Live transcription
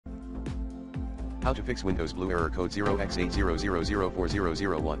How to fix Windows Blue error code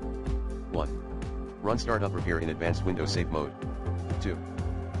 0x80004001. 1. Run startup repair in advanced Windows safe mode. 2.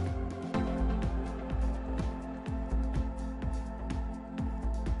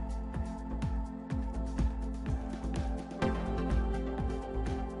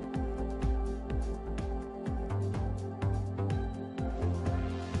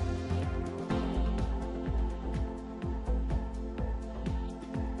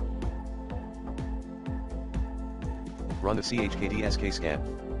 Run the chkdsk scan.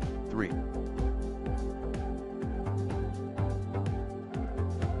 3.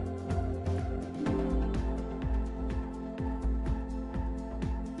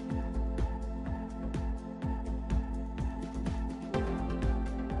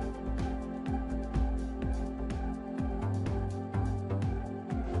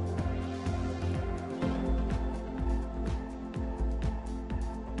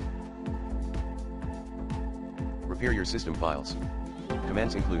 Repair your system files.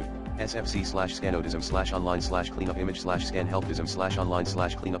 Commands include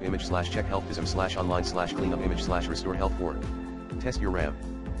sfc/scannow/online/cleanupimage/scan-help-dism/online/cleanupimage/restore-health 4. Test your RAM.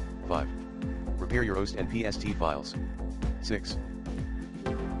 5. Repair your OST and PST files. 6.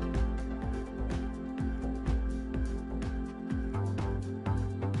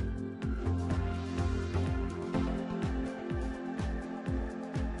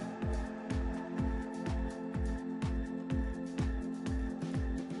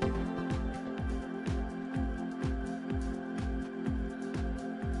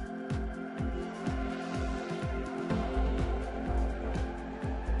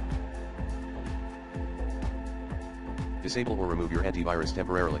 Disable or remove your antivirus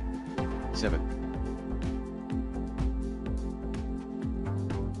temporarily. 7.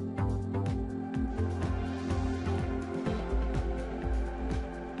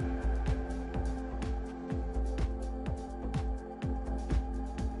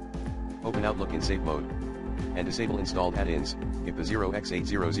 Open Outlook in safe mode. And disable installed add-ins, if the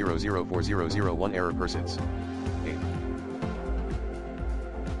 0x80004001 error persists. 8.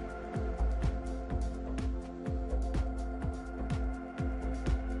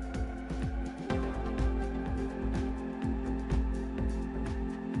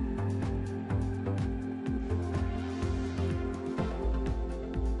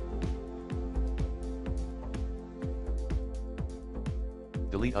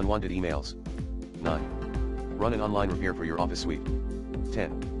 Delete unwanted emails. 9. Run an online repair for your Office suite.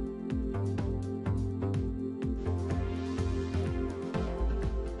 10.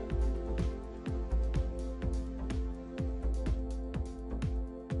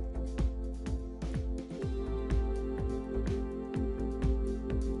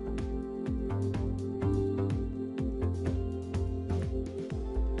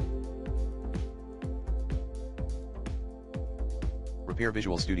 Repair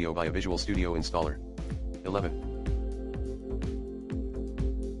Visual Studio via Visual Studio Installer. 11.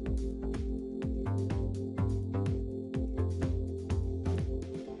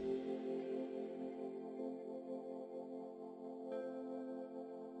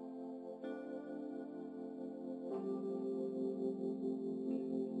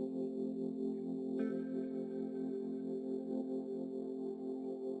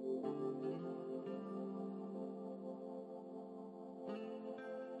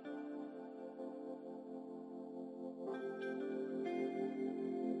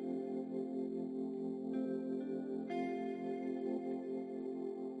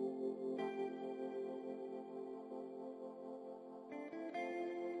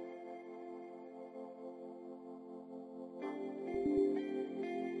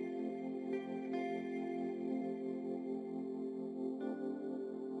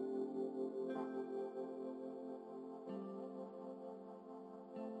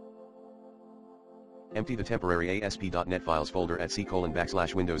 Empty the temporary ASP.NET Files folder at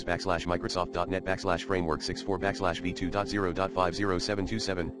c:\windows/Microsoft.NET/framework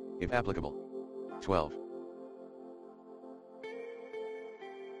 64/v2.0.5077, if applicable. 12.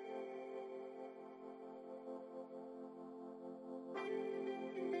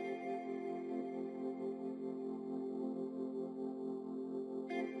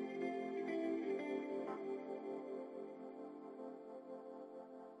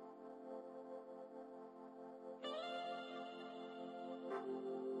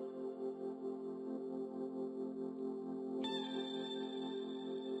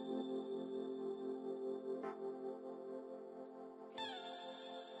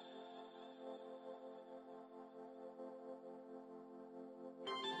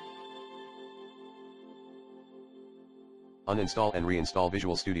 Uninstall and reinstall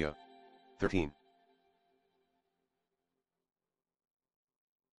Visual Studio. 13.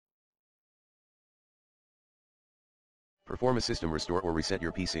 Perform a system restore or reset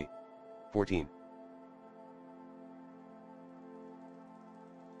your PC. 14.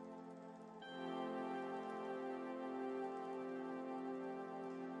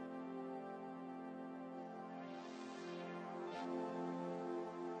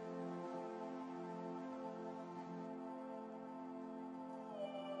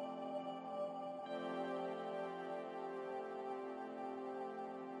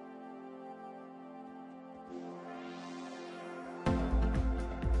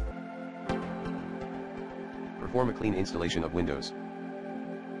 Perform a clean installation of Windows.